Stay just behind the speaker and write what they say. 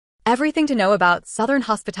Everything to know about Southern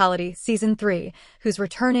Hospitality Season 3, who's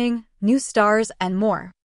returning, new stars, and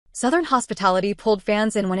more. Southern Hospitality pulled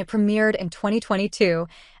fans in when it premiered in 2022,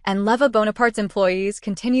 and Leva Bonaparte's employees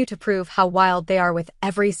continue to prove how wild they are with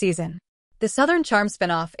every season. The Southern Charm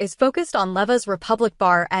spinoff is focused on Leva's Republic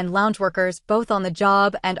bar and lounge workers both on the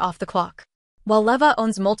job and off the clock. While Leva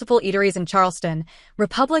owns multiple eateries in Charleston,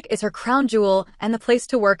 Republic is her crown jewel and the place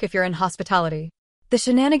to work if you're in hospitality. The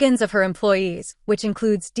shenanigans of her employees, which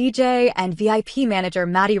includes DJ and VIP manager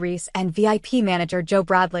Maddie Reese and VIP manager Joe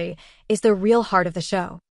Bradley, is the real heart of the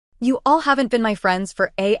show. "You all haven't been my friends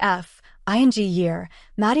for ing year,"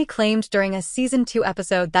 Maddie claimed during a Season 2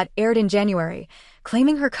 episode that aired in January,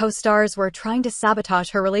 claiming her co-stars were trying to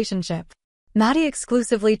sabotage her relationship. Maddie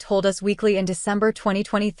exclusively told Us Weekly in December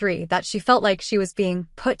 2023 that she felt like she was being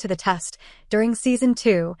put to the test during Season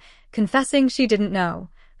 2, confessing she didn't know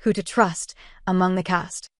who to trust among the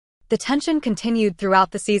cast. The tension continued throughout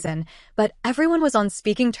the season, but everyone was on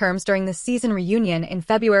speaking terms during the season reunion in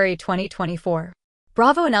February 2024.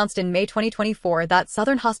 Bravo announced in May 2024 that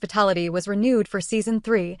Southern Hospitality was renewed for Season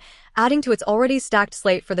 3, adding to its already stacked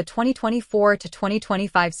slate for the 2024 to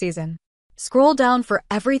 2025 season. Scroll down for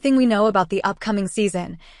everything we know about the upcoming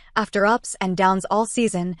season. After ups and downs all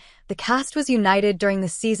season, the cast was united during the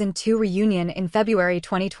Season 2 reunion in February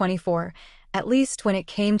 2024, at least when it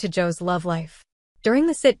came to Joe's love life. During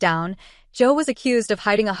the sit-down, Joe was accused of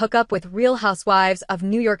hiding a hookup with Real Housewives of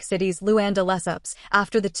New York City's Luann Lesseps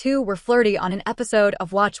after the two were flirty on an episode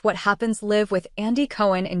of Watch What Happens Live with Andy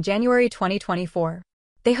Cohen in January 2024.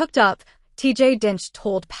 They hooked up, TJ Dinch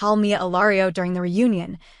told pal Mia Ilario during the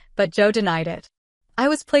reunion, but Joe denied it. "I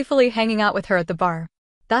was playfully hanging out with her at the bar.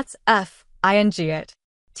 That's FING it."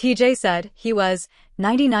 TJ said he was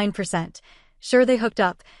 99% sure they hooked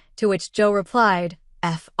up, to which Joe replied,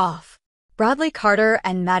 "F off." Bradley Carter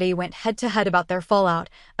and Maddie went head-to-head about their fallout,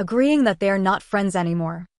 agreeing that they are not friends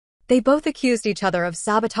anymore. They both accused each other of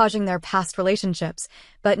sabotaging their past relationships,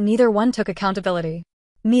 but neither one took accountability.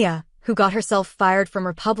 Mia, who got herself fired from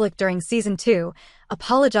Republic during Season 2,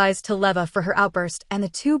 apologized to Leva for her outburst and the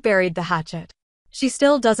two buried the hatchet. She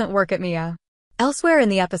still doesn't work at Mia. Elsewhere in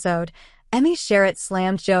the episode, Emmy Sherritt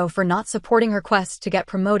slammed Joe for not supporting her quest to get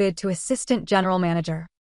promoted to assistant general manager.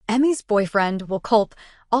 Emmy's boyfriend, Will Culp,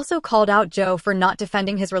 also called out Joe for not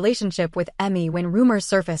defending his relationship with Emmy when rumors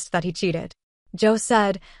surfaced that he cheated. Joe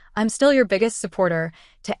said, "I'm still your biggest supporter,"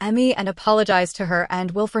 to Emmy and apologized to her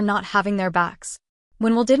and Will for not having their backs.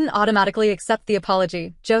 When Will didn't automatically accept the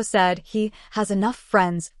apology, Joe said he has enough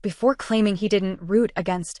friends before claiming he didn't root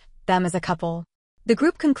against them as a couple. The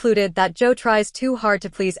group concluded that Joe tries too hard to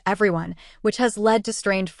please everyone, which has led to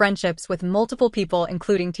strained friendships with multiple people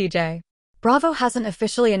including TJ. Bravo hasn't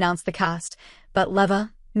officially announced the cast, but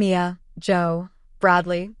Leva, Mia, Joe,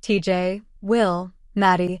 Bradley, TJ, Will,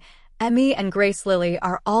 Maddie, Emmy, and Grace Lilly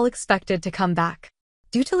are all expected to come back.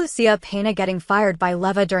 Due to Lucia Pena getting fired by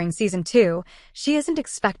Leva during Season 2, she isn't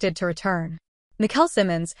expected to return. Mikkel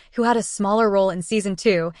Simmons, who had a smaller role in Season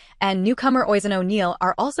 2, and newcomer Oisin O'Neill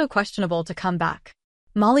are also questionable to come back.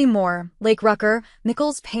 Molly Moore, Lake Rucker,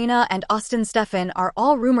 Mikkels Pena, and Austin Steffen are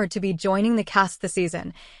all rumored to be joining the cast this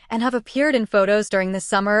season, and have appeared in photos during the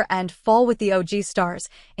summer and fall with the OG stars,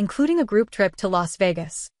 including a group trip to Las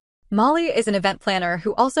Vegas. Molly is an event planner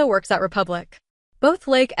who also works at Republic. Both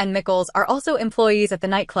Lake and Mikkels are also employees at the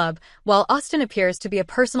nightclub, while Austin appears to be a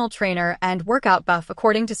personal trainer and workout buff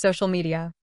according to social media.